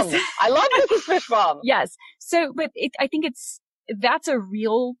 Fishbomb. Yes. I love Mrs. Fishbomb. Yes. So, but I think that's a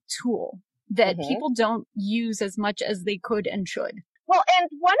real tool that people don't use as much as they could and should. Well, and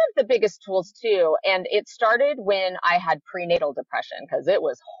one of the biggest tools too, and it started when I had prenatal depression, because it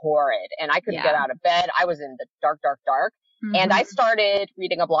was horrid and I couldn't get out of bed. I was in the dark. And I started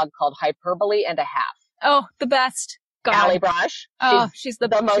reading a blog called Hyperbole and a Half. Oh, the best. God. Allie Brush. She's the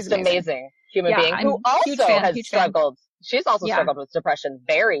most amazing human being, who also has struggled. She's also struggled with depression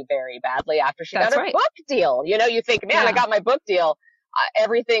very, very badly after she got a book deal. You know, you think, man, I got my book deal.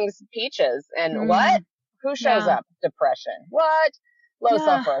 Everything's peaches. And what? Who shows up? Depression. What? Low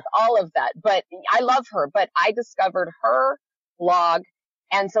self-worth. All of that. But I love her. But I discovered her blog.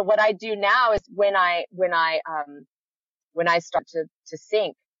 And so what I do now is when I start to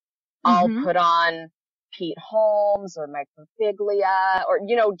sink, I'll put on Pete Holmes or Mike Birbiglia, or,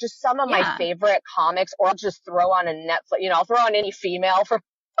 you know, just some of my favorite comics, or I'll just throw on a Netflix, you know, I'll throw on any female for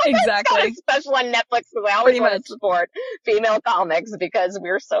exactly special on Netflix, because I always want to support female comics because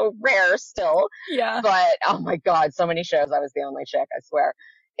we're so rare still. Yeah. But oh my God, so many shows. I was the only chick, I swear.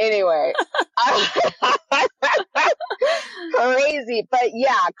 Anyway, crazy. But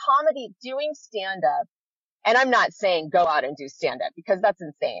yeah, comedy, doing stand up. And I'm not saying go out and do stand up, because that's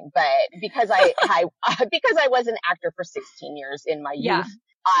insane. But because I was an actor for 16 years in my youth,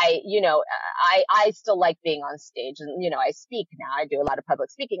 I still like being on stage, and, you know, I speak now. I do a lot of public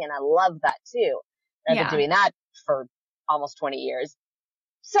speaking, and I love that too. I've been doing that for almost 20 years.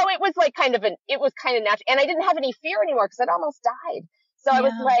 So it was like kind of natural, and I didn't have any fear anymore, because I'd almost died. So I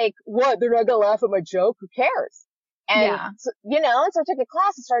was like, what? They're not going to laugh at my joke? Who cares? And, so, you know, so I took a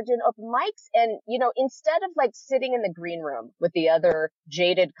class and started doing open mics. And, you know, instead of like sitting in the green room with the other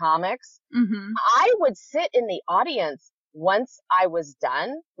jaded comics, I would sit in the audience once I was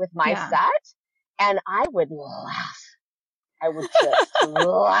done with my set, and I would laugh. I would just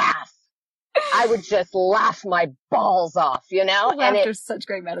laugh. I would just laugh my balls off, you know? Laughter's such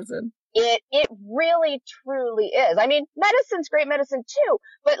great medicine. It really, truly is. I mean, medicine's great medicine too,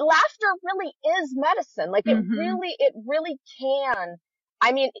 but laughter really is medicine. Like it really can.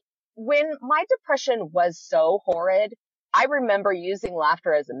 I mean, when my depression was so horrid, I remember using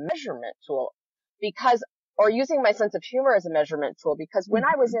laughter as a measurement tool, or using my sense of humor as a measurement tool, because when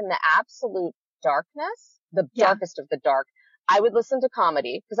I was in the absolute darkness, the darkest of the dark, I would listen to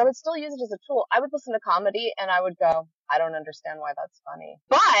comedy because I would still use it as a tool. I would listen to comedy and I would go, I don't understand why that's funny.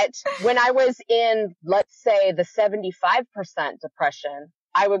 But when I was in, let's say, the 75% depression,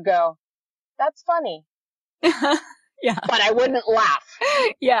 I would go, that's funny. Yeah. But I wouldn't laugh.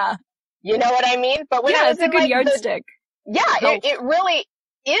 Yeah. You know what I mean? But when I was it's a good yardstick. It really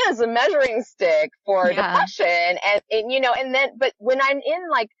is a measuring stick for depression. And, and then, but when I'm in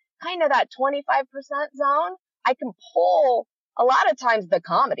like kind of that 25% zone, I can pull, a lot of times the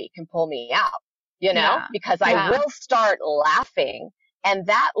comedy can pull me out, because I will start laughing. And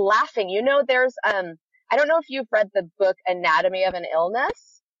that laughing, there's, I don't know if you've read the book Anatomy of an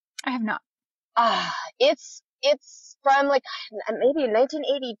Illness. I have not. It's from like maybe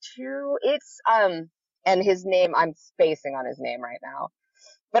 1982. It's, and his name, I'm spacing on his name right now,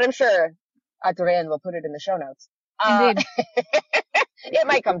 but I'm sure Adrienne will put it in the show notes. Indeed. It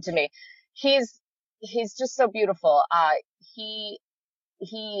might come to me. He's just so beautiful. He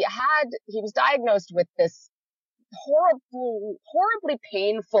was diagnosed with this horribly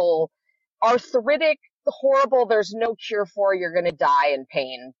painful, arthritic, horrible, there's no cure for, you're going to die in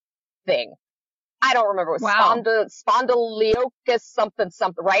pain thing. I don't remember. It was spondylosis something,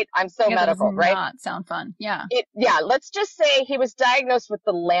 right? I'm so medical, right? Not sound fun. Yeah. Let's just say he was diagnosed with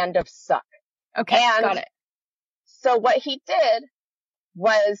the land of suck. Okay. Got it. So what he did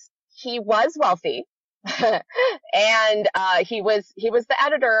was he was wealthy and, he was the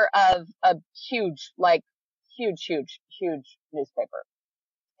editor of a huge newspaper.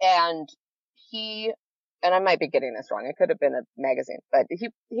 And I might be getting this wrong. It could have been a magazine, but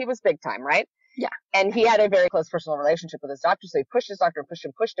he was big time, right? Yeah. And he had a very close personal relationship with his doctor. So he pushed his doctor and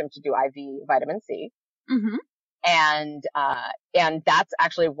pushed him to do IV vitamin C. Mm-hmm. And that's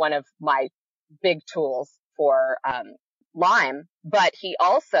actually one of my big tools for, Lyme, but he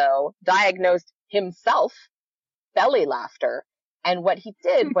also diagnosed himself belly laughter. And what he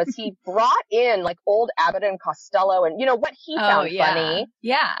did was he brought in like old Abbott and Costello and what he found funny.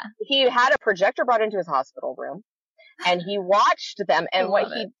 Yeah. He had a projector brought into his hospital room and he watched them and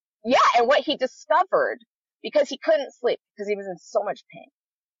what he discovered, because he couldn't sleep because he was in so much pain.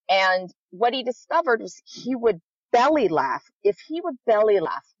 And what he discovered was he would belly laugh. If he would belly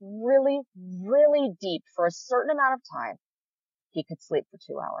laugh really, really deep for a certain amount of time, he could sleep for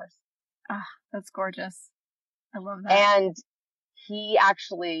 2 hours. Ah, that's gorgeous. I love that. And he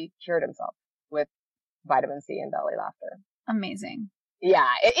actually cured himself with vitamin C and belly laughter. Amazing. Yeah,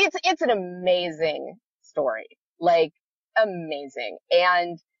 it's an amazing story. Like, amazing.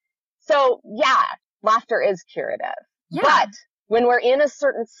 And so, laughter is curative. Yeah. But when we're in a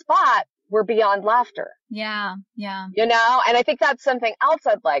certain spot, we're beyond laughter. Yeah. And I think that's something else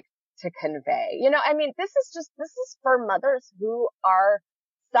I'd like to convey. This is for mothers who are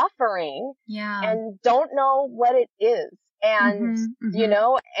suffering and don't know what it is. And,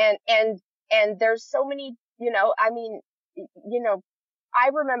 and there's so many, I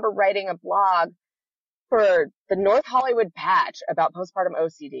remember writing a blog for the North Hollywood Patch about postpartum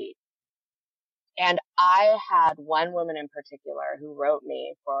OCD. And I had one woman in particular who wrote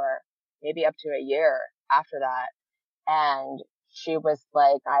me for maybe up to a year after that. And she was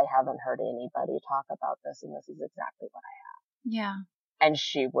like, I haven't heard anybody talk about this, and this is exactly what I have. Yeah. And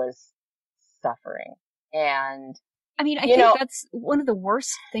she was suffering. And I think that's one of the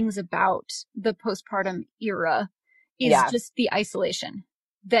worst things about the postpartum era is just the isolation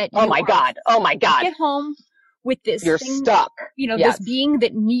that Oh my God. You get home with this You're thing, stuck. This being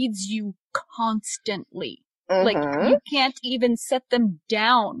that needs you constantly. Mm-hmm. Like you can't even set them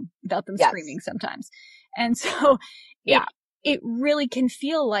down without them screaming sometimes. And so it really can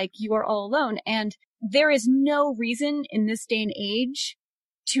feel like you are all alone. And there is no reason in this day and age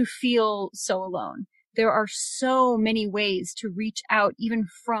to feel so alone. There are so many ways to reach out even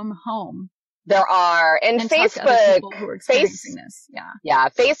from home. There are. And Facebook, who are experiencing this. Yeah.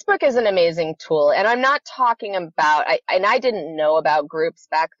 Facebook is an amazing tool. And I'm not talking about, I didn't know about groups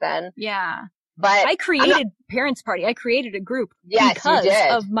back then. Yeah. But I created Parents Party. I created a group because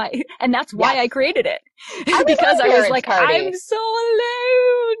of and that's why I created it. Because I was like, I'm so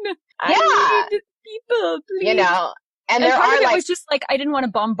alone. I need people, please. And there are it was just like, I didn't want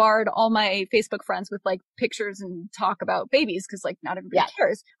to bombard all my Facebook friends with like pictures and talk about babies because like not everybody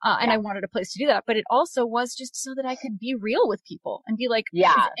cares. And I wanted a place to do that. But it also was just so that I could be real with people and be like, is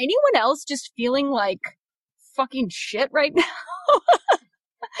anyone else just feeling like fucking shit right now?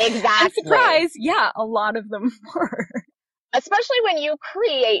 Exactly. And surprise, a lot of them were. Especially when you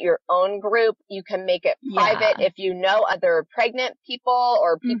create your own group, you can make it private. If you know other pregnant people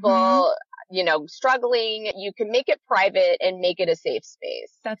or people, struggling, you can make it private and make it a safe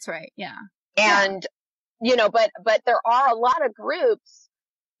space. That's right. Yeah. And you know, but there are a lot of groups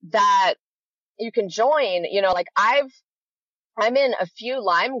that you can join, you know, like I'm in a few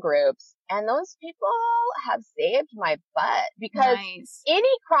Lyme groups, and those people have saved my butt, because any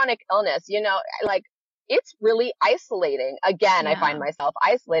chronic illness, you know, like, it's really isolating. Again, I find myself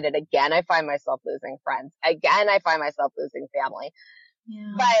isolated. Again, I find myself losing friends. Again, I find myself losing family.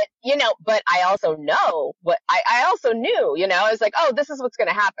 Yeah. But, you know, but I also know I also knew, you know, I was like, oh, this is what's going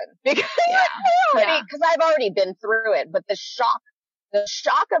to happen, because I've already been through it. But the shock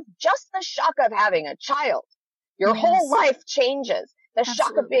of having a child, your whole life changes. The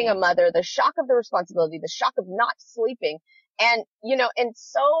shock of being a mother, the shock of the responsibility, the shock of not sleeping. And, you know, and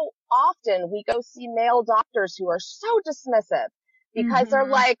so often we go see male doctors who are so dismissive, because they're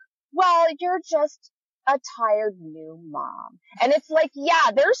like, well, you're just a tired new mom. And it's like,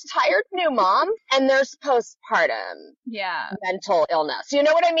 yeah, there's tired new mom, and there's postpartum mental illness. You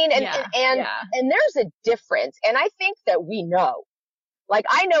know what I mean? And there's a difference. And I think that we know, like,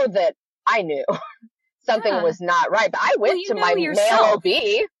 I know that I knew something was not right, but I went to my male OB.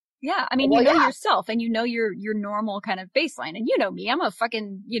 Yeah, I mean, you know yourself, and you know your normal kind of baseline. And you know me, I'm a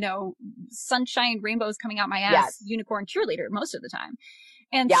fucking, you know, sunshine, rainbows coming out my ass, unicorn cheerleader most of the time.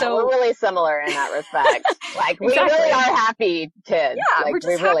 And so we're really similar in that respect. Like, we really are happy kids. Yeah, like, we're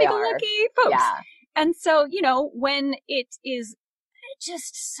just happy-go-lucky folks. Yeah. And so, you know, when it is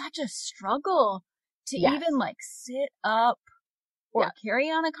just such a struggle to even, like, sit up or carry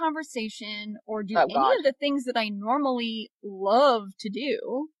on a conversation or do any of the things that I normally love to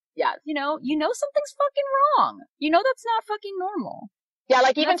do. Yes. You know something's fucking wrong. You know that's not fucking normal. Yeah,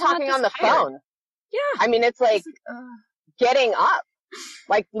 like even talking on the phone. Yeah. I mean, it's like getting up.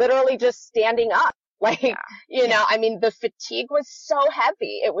 Like literally just standing up. Like, you know, I mean, the fatigue was so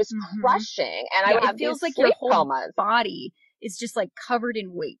heavy. It was crushing. And I would have feels these like your whole comas. Body is just like covered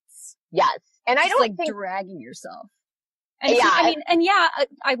in weights. Yes. And just I don't like think dragging yourself. And so, I mean, and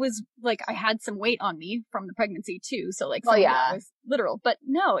I was like, I had some weight on me from the pregnancy too. So like, some of it was literal, but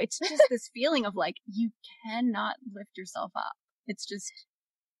no, it's just this feeling of like, you cannot lift yourself up. It's just.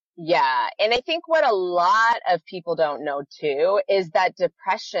 Yeah. And I think what a lot of people don't know too is that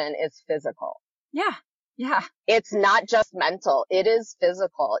depression is physical. Yeah. Yeah. It's not just mental. It is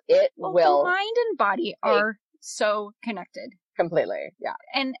physical. It will. Mind and body are so connected. Completely. Yeah.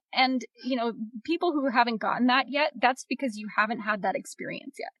 And, you know, people who haven't gotten that yet, that's because you haven't had that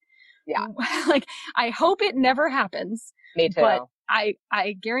experience yet. Yeah. Like, I hope it never happens. Me too. But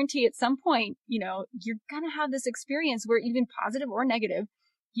I guarantee at some point, you know, you're going to have this experience where even positive or negative,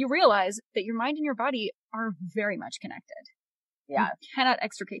 you realize that your mind and your body are very much connected. Yeah. You cannot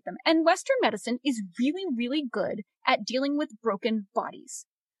extricate them. And Western medicine is really, really good at dealing with broken bodies.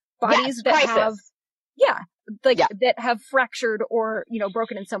 Bodies that have, that have fractured or, you know,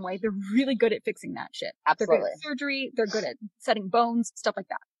 broken in some way. They're really good at fixing that shit. Absolutely. They're good at surgery. They're good at setting bones, stuff like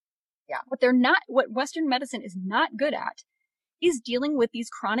that. Yeah. What Western medicine is not good at is dealing with these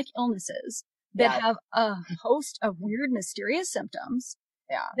chronic illnesses that have a host of weird, mysterious symptoms.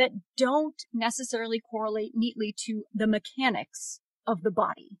 Yeah. That don't necessarily correlate neatly to the mechanics of the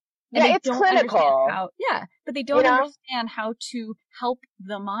body. And it's clinical. But they don't understand how to help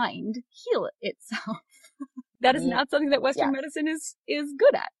the mind heal itself. That is not something that Western medicine is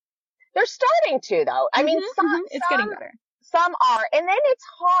good at. They're starting to, though. I mean, it's getting better. Some are. And then it's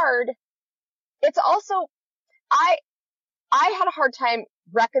hard. It's also, I had a hard time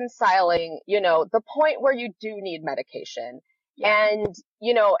reconciling, you know, the point where you do need medication. And,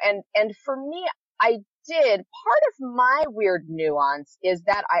 you know, and for me, I did. Part of my weird nuance is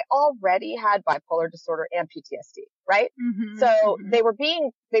that I already had bipolar disorder and PTSD, right? So they were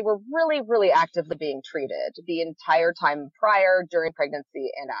really, really actively being treated the entire time prior, during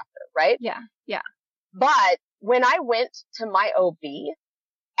pregnancy, and after, right? Yeah. Yeah. But when I went to my OB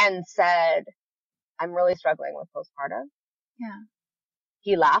and said, I'm really struggling with postpartum. Yeah.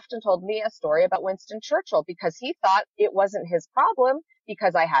 He laughed and told me a story about Winston Churchill because he thought it wasn't his problem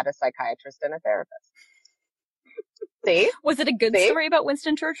because I had a psychiatrist and a therapist. See? Was it a good story about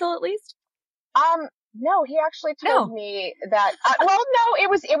Winston Churchill at least? No, he actually told me that,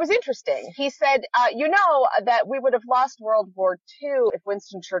 it was interesting. He said, you know, that we would have lost World War II if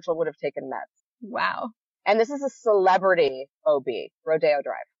Winston Churchill would have taken meds. Wow. And this is a celebrity OB, Rodeo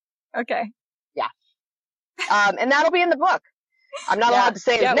Drive. Okay. Yeah. And that'll be in the book. I'm not allowed to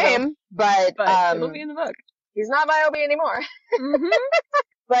say his name, but it'll be in the book. He's not my OB anymore.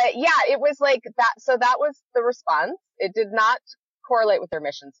 But yeah, it was like that. So that was the response. It did not correlate with their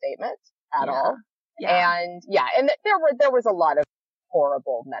mission statement at all. Yeah. And there was a lot of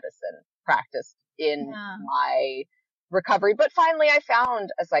horrible medicine practiced in my recovery. But finally I found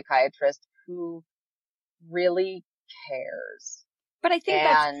a psychiatrist who really cares. But I think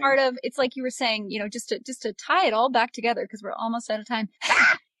that's part of, it's like you were saying, you know, just to tie it all back together, because we're almost out of time.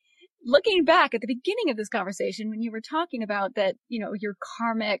 Looking back at the beginning of this conversation, when you were talking about that, you know, your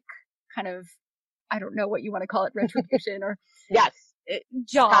karmic kind of, I don't know what you want to call it, retribution or yes,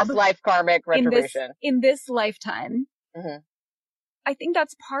 job, past life karmic retribution in this lifetime. Mm-hmm. I think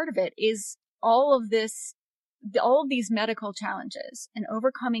that's part of it, is all of these medical challenges and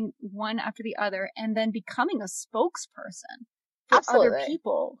overcoming one after the other, and then becoming a spokesperson for Absolutely. other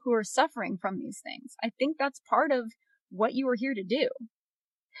people who are suffering from these things. I think that's part of what you were here to do.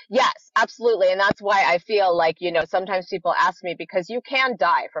 Yes, absolutely. And that's why I feel like, you know, sometimes people ask me, because you can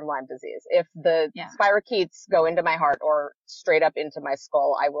die from Lyme disease. If the spirochetes go into my heart or straight up into my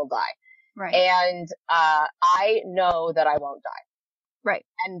skull, I will die. Right. And, I know that I won't die. Right.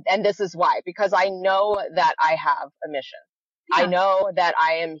 And this is why, because I know that I have a mission. Yeah. I know that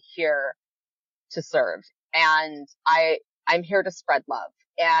I am here to serve, and I'm here to spread love,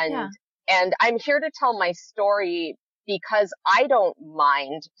 and I'm here to tell my story, because I don't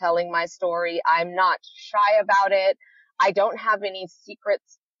mind telling my story. I'm not shy about it. I don't have any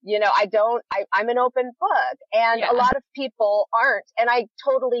secrets. You know, I'm an open book, and a lot of people aren't. And I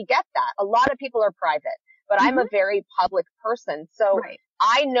totally get that. A lot of people are private, but I'm a very public person. So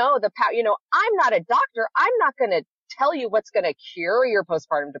I know the power, you know, I'm not a doctor. I'm not going to tell you what's going to cure your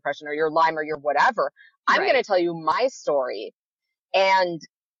postpartum depression or your Lyme or your whatever. I'm going to tell you my story. And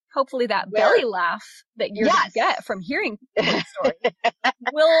hopefully that belly laugh that you're going to get from hearing the story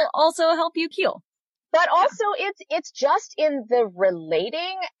will also help you heal. But also it's just in the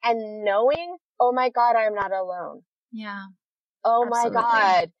relating and knowing, oh my God, I'm not alone. Yeah. Oh my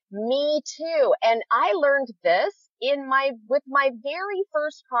God, me too. And I learned this with my very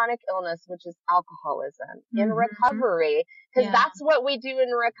first chronic illness, which is alcoholism, in recovery, because that's what we do in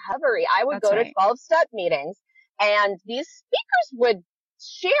recovery. I would go to 12-step meetings, and these speakers would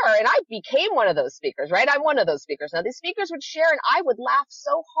share, and I became one of those speakers, right? I'm one of those speakers. Now, these speakers would share, and I would laugh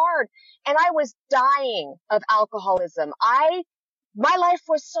so hard, and I was dying of alcoholism. My life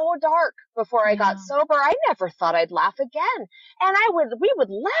was so dark before I got sober. I never thought I'd laugh again. And we would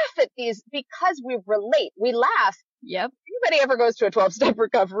laugh at these because we relate. We laugh. Yep. Anybody ever goes to a 12-step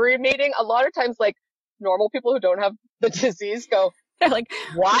recovery meeting, a lot of times, like, normal people who don't have the disease go, they're like,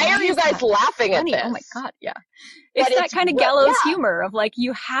 why are you guys laughing at this? Oh my God. Yeah. It's that kind of gallows humor of like,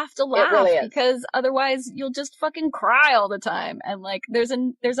 you have to laugh because otherwise you'll just fucking cry all the time. And like, there's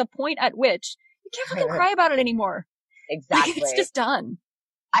a point at which you can't fucking cry about it anymore. Exactly. Like, it's just done.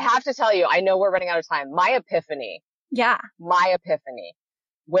 I have to tell you, I know we're running out of time. My epiphany,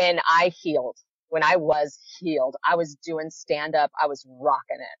 when I was healed, I was doing stand up. I was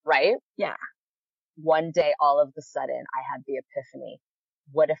rocking it, right? Yeah. One day, all of a sudden, I had the epiphany.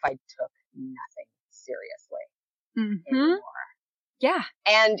 What if I took nothing seriously anymore? Yeah.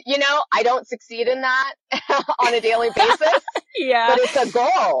 And, you know, I don't succeed in that on a daily basis. Yeah. But it's a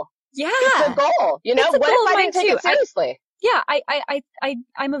goal. Yeah. It's a goal. You know, what if I didn't take it seriously?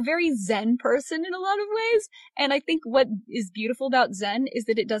 I'm a very Zen person in a lot of ways. And I think what is beautiful about Zen is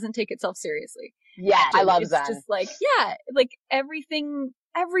that it doesn't take itself seriously. Yeah, I love Zen. It's just like, like everything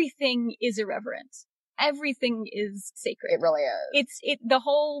is irreverent. Everything is sacred. It really is. The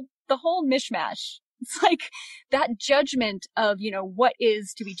whole mishmash. It's like that judgment of, you know, what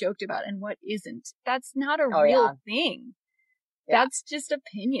is to be joked about and what isn't. That's not a real thing. Yeah. That's just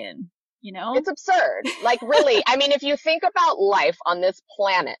opinion, you know? It's absurd. Like, really, I mean, if you think about life on this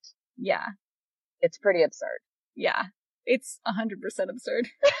planet. Yeah. It's pretty absurd. Yeah. It's 100% absurd.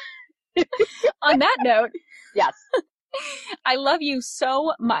 On that note. Yes. I love you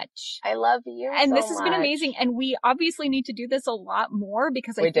so much. I love you and so this has much. Been amazing. And we obviously need to do this a lot more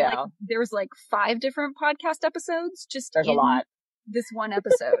because I feel like there's like 5 different podcast episodes just there's a lot. This one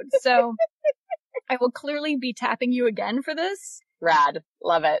episode. So I will clearly be tapping you again for this. Rad.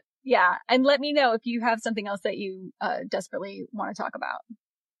 Love it. Yeah. And let me know if you have something else that you desperately want to talk about.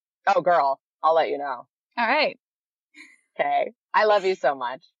 Oh, girl. I'll let you know. All right. Okay. I love you so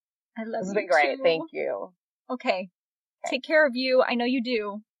much. I love you. This has been great. Too. Thank you. Okay. Take care of you. I know you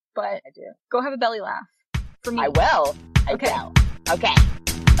do, but I do. Go have a belly laugh for me. I will. Okay. Okay.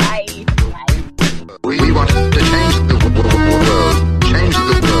 Bye. Bye. We want to change the world. Change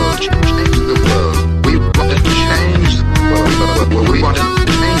the world. Change the world. We want to change the world. We want to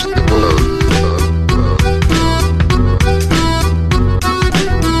change the world.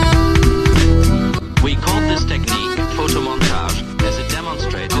 We call this technique photomontage as it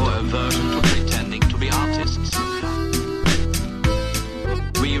demonstrates our aversion to pretending to be artists.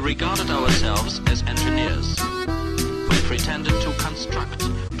 We regarded ourselves as engineers. We pretended to construct,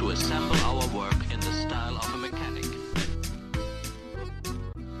 to assemble our work